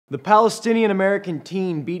The Palestinian-American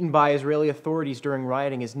teen beaten by Israeli authorities during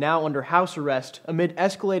rioting is now under house arrest amid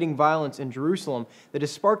escalating violence in Jerusalem that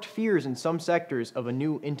has sparked fears in some sectors of a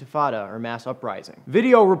new Intifada or mass uprising.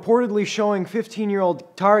 Video reportedly showing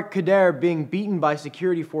 15-year-old Tariq Kader being beaten by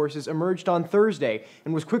security forces emerged on Thursday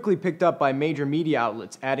and was quickly picked up by major media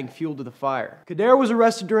outlets, adding fuel to the fire. Kader was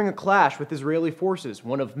arrested during a clash with Israeli forces,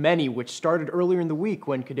 one of many which started earlier in the week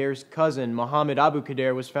when Kader's cousin, Mohammed Abu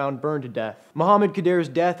Kader, was found burned to death. Mohammed Kader's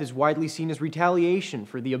death is widely seen as retaliation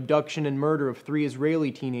for the abduction and murder of 3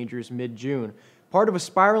 Israeli teenagers mid-June, part of a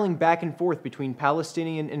spiraling back and forth between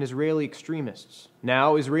Palestinian and Israeli extremists.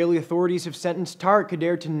 Now, Israeli authorities have sentenced Tariq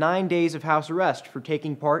Kader to 9 days of house arrest for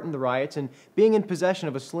taking part in the riots and being in possession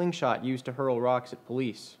of a slingshot used to hurl rocks at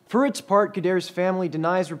police. For its part, Kader's family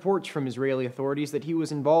denies reports from Israeli authorities that he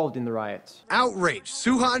was involved in the riots. Outraged,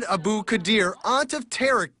 Suhan Abu Kadir, aunt of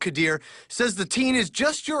Tariq Kadir, says the teen is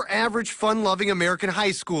just your average fun-loving American high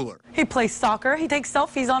schooler. He plays soccer, he takes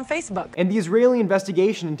selfies on Facebook. And the Israeli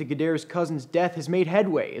investigation into Kader's cousin's death has made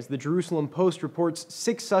headway as the Jerusalem Post reports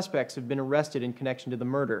 6 suspects have been arrested in connection to the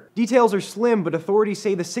murder. Details are slim, but authorities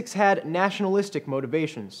say the 6 had nationalistic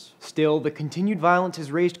motivations. Still, the continued violence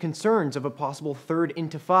has raised concerns of a possible third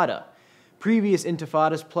Intifada. Previous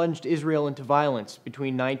intifadas plunged Israel into violence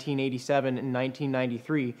between 1987 and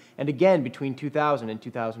 1993, and again between 2000 and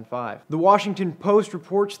 2005. The Washington Post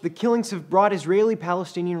reports the killings have brought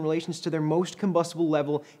Israeli-Palestinian relations to their most combustible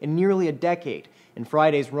level in nearly a decade, and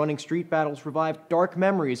Friday's running street battles revived dark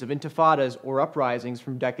memories of intifadas or uprisings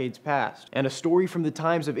from decades past. And a story from the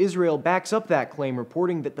Times of Israel backs up that claim,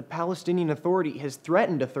 reporting that the Palestinian Authority has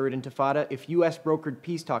threatened a third intifada if US-brokered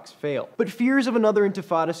peace talks fail. But fears of another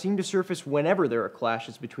intifada seem to surface whenever there are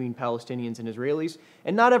clashes between Palestinians and Israelis,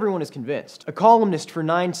 and not everyone is convinced. A columnist for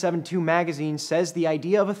 972 magazine says the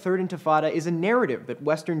idea of a third intifada is a narrative that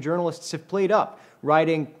Western journalists have played up,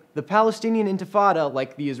 writing, "The Palestinian Intifada,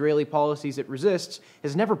 like the Israeli policies it resists,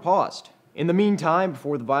 has never paused." In the meantime,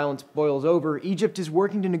 before the violence boils over, Egypt is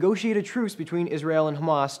working to negotiate a truce between Israel and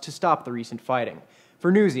Hamas to stop the recent fighting.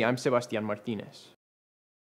 For Newsy, I'm Sebastián Martínez.